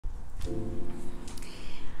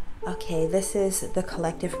Okay, this is the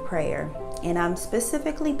collective prayer, and I'm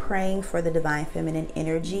specifically praying for the divine feminine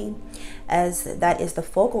energy, as that is the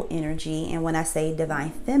focal energy. And when I say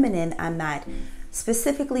divine feminine, I'm not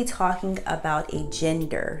specifically talking about a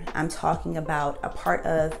gender. I'm talking about a part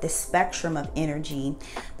of the spectrum of energy,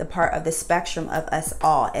 the part of the spectrum of us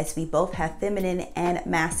all, as we both have feminine and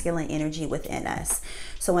masculine energy within us.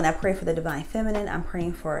 So when I pray for the divine feminine, I'm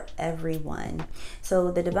praying for everyone.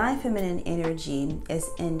 So the divine feminine energy is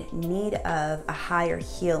in need of a higher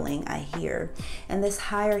healing, I hear. And this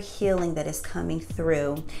higher healing that is coming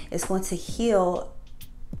through is going to heal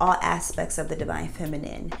all aspects of the divine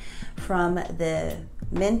feminine, from the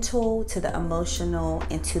mental to the emotional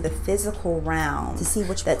and to the physical realm, to see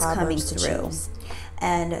which that's coming through.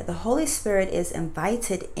 And the Holy Spirit is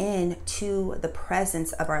invited into the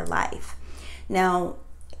presence of our life. Now,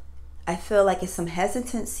 I feel like it's some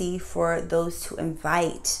hesitancy for those to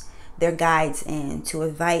invite their guides in, to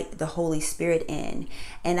invite the Holy Spirit in.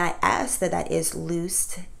 And I ask that that is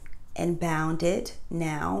loosed and bounded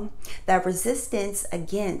now. That resistance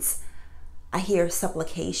against, I hear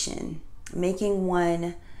supplication, making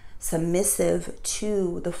one submissive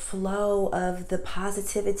to the flow of the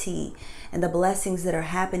positivity and the blessings that are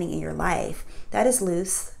happening in your life. That is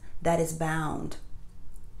loose, that is bound.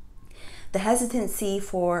 The hesitancy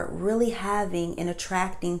for really having and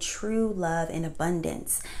attracting true love and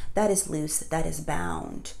abundance, that is loose, that is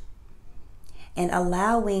bound. And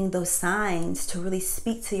allowing those signs to really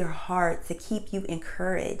speak to your heart, to keep you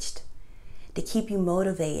encouraged, to keep you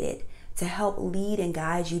motivated, to help lead and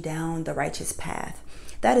guide you down the righteous path.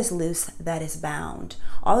 That is loose, that is bound.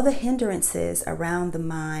 All the hindrances around the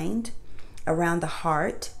mind, around the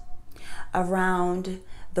heart, around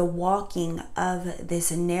the walking of this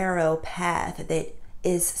narrow path that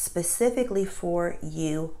is specifically for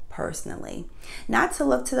you personally. Not to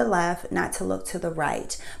look to the left, not to look to the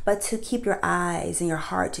right, but to keep your eyes and your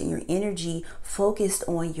heart and your energy focused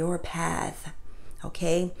on your path.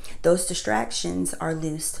 Okay? Those distractions are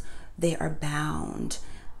loosed, they are bound.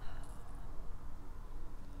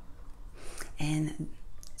 And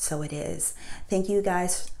so it is. Thank you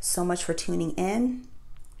guys so much for tuning in.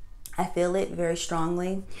 I feel it very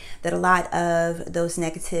strongly that a lot of those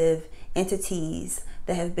negative entities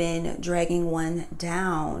that have been dragging one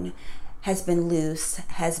down has been loosed,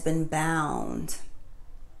 has been bound.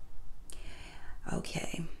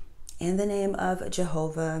 Okay. In the name of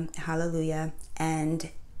Jehovah, hallelujah, and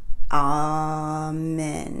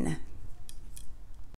amen.